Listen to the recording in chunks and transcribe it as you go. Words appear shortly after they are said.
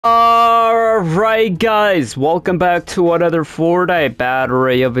Alright guys, welcome back to another Fortnite Battle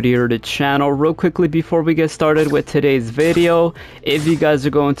Royale video to the channel. Real quickly before we get started with today's video, if you guys are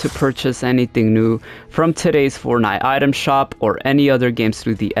going to purchase anything new from today's Fortnite item shop or any other games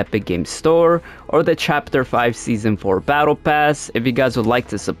through the Epic Games Store or the Chapter 5 Season 4 Battle Pass, if you guys would like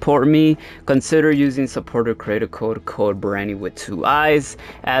to support me, consider using supporter creator code Branny with 2 eyes,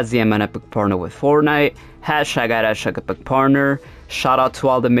 as I am an Epic partner with Fortnite. Hashtag Epic partner. Shout out to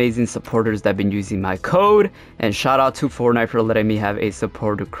all the amazing supporters that have been using my code, and shout out to Fortnite for letting me have a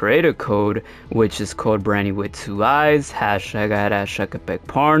supporter creator code, which is code Branny with 2 eyes. Hashtag Epic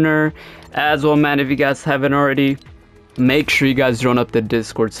partner. As well, man, if you guys haven't already, make sure you guys join up the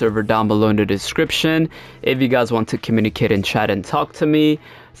Discord server down below in the description if you guys want to communicate and chat and talk to me.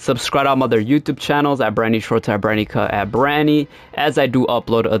 Subscribe to my other YouTube channels at Branny Shorts, at Branny Cut, at Branny, as I do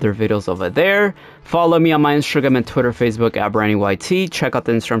upload other videos over there. Follow me on my Instagram and Twitter, Facebook at BrannyYT. Check out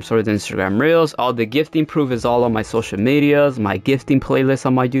the Instagram stories, the Instagram Reels. All the gifting proof is all on my social medias, my gifting playlist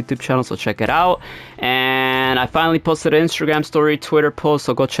on my YouTube channel, so check it out. And I finally posted an Instagram story, Twitter post,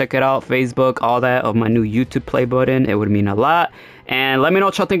 so go check it out. Facebook, all that, of my new YouTube play button. It would mean a lot. And let me know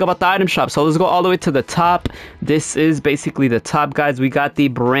what y'all think about the item shop. So let's go all the way to the top. This is basically the top, guys. We got the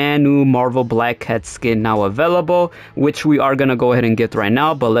brand new Marvel Black Cat skin now available, which we are gonna go ahead and get right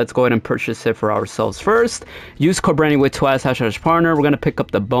now. But let's go ahead and purchase it for ourselves first. Use code Branny with 2 eyes, hashtag partner. We're gonna pick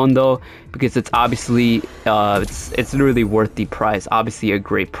up the bundle because it's obviously it's really worth the price. Obviously a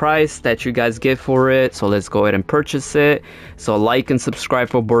great price that you guys get for it. So let's go ahead and purchase it. So like and subscribe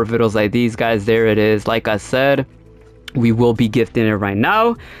for more videos like these, guys. There it is. Like I said, we will be gifting it right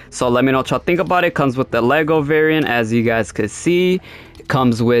now, so let me know what y'all think about it. Comes with the Lego variant, as you guys could see. It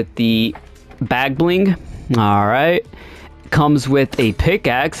comes with the bag bling. All right, comes with a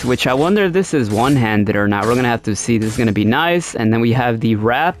pickaxe, which I wonder if this is one-handed or not. We're gonna have to see. This is gonna be nice. And then we have the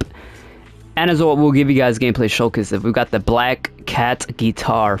wrap, and as well, we'll give you guys gameplay showcase if we got the Black Cat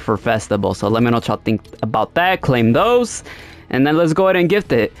guitar for festival. So let me know what y'all think about that. Claim those, and then let's go ahead and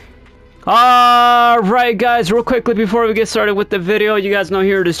gift it. Alright guys, real quickly before we get started with the video, you guys know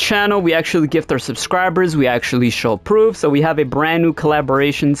here at this channel we actually gift our subscribers, we actually show proof. So we have a brand new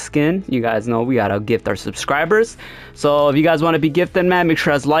collaboration skin. You guys know we gotta gift our subscribers. So if you guys want to be gifted, man, make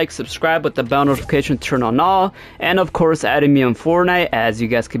sure to like, subscribe with the bell notification, turn on all, and of course adding me on Fortnite, as you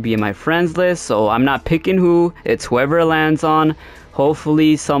guys could be in my friends list. So I'm not picking who, it's whoever it lands on.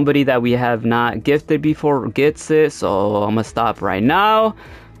 Hopefully somebody that we have not gifted before gets it. So I'm gonna stop right now.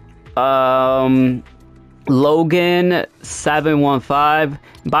 Logan 715.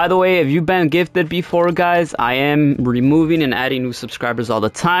 By the way, if you've been gifted before, guys, I am removing and adding new subscribers all the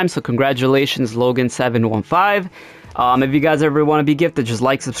time, so congratulations, Logan 715. If you guys ever want to be gifted, just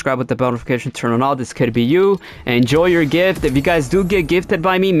like, subscribe with the bell notification, turn on all. This could be you. Enjoy your gift. If you guys do get gifted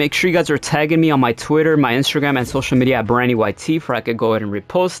by me, make sure you guys are tagging me on my Twitter, my Instagram, and social media at BrannyYT, for I could go ahead and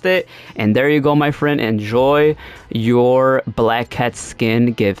repost it. And there you go, my friend. Enjoy your Black Cat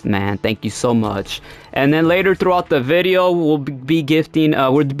skin gift, man. Thank you so much. And then later throughout the video, we'll be gifting,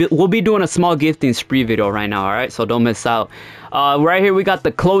 we'll be doing a small gifting spree video right now, alright? So don't miss out. Right here we got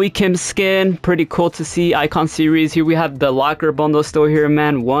the Chloe Kim skin. Pretty cool to see. Icon series. Here we have the locker bundle still here,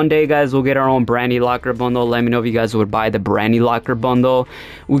 man. One day, guys, we'll get our own Branny locker bundle. Let me know if you guys would buy the Branny locker bundle.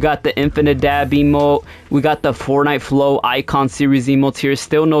 We got the Infinite Dab emote. We got the Fortnite Flow Icon series emotes here.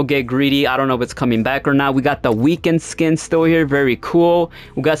 Still no Get Greedy. I don't know if it's coming back or not. We got the Weekend skin still here. Very cool.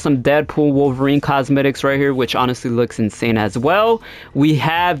 We got some Deadpool Wolverine cosmetics right here, which honestly looks insane as well. We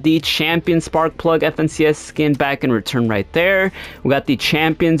have the Champion Spark Plug FNCS skin back in return right there. We got the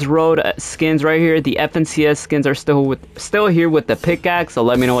Champions Road skins right here. The FNCS skins are still here with the pickaxe, so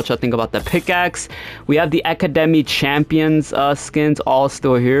let me know what y'all think about the pickaxe. We have the Academy Champions skins all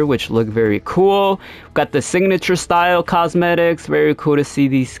still here, which look very cool. We got the Signature Style cosmetics. Very cool to see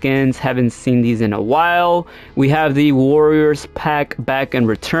these skins. Haven't seen these in a while. We have the Warriors pack back in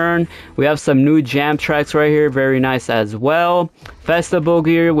return. We have some new jam tracks right here. Very nice as well. Festival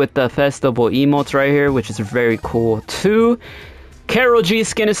gear with the festival emotes right here, which is very cool too. Karol G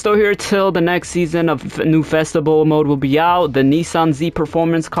skin is still here till the next season of new festival mode will be out. The Nissan Z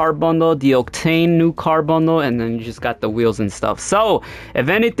Performance car bundle, the Octane new car bundle, and then you just got the wheels and stuff. So if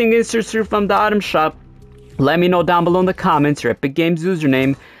anything interests you from the item shop, let me know down below in the comments, your Epic Games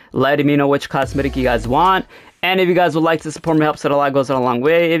username, letting me know which cosmetic you guys want. And if you guys would like to support me, helps out a lot, goes a long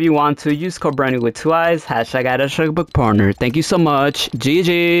way. If you want to, use code Branny with 2 eyes, hashtag book partner. Thank you so much.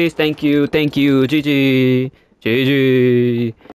 GG. Thank you. GG. GG.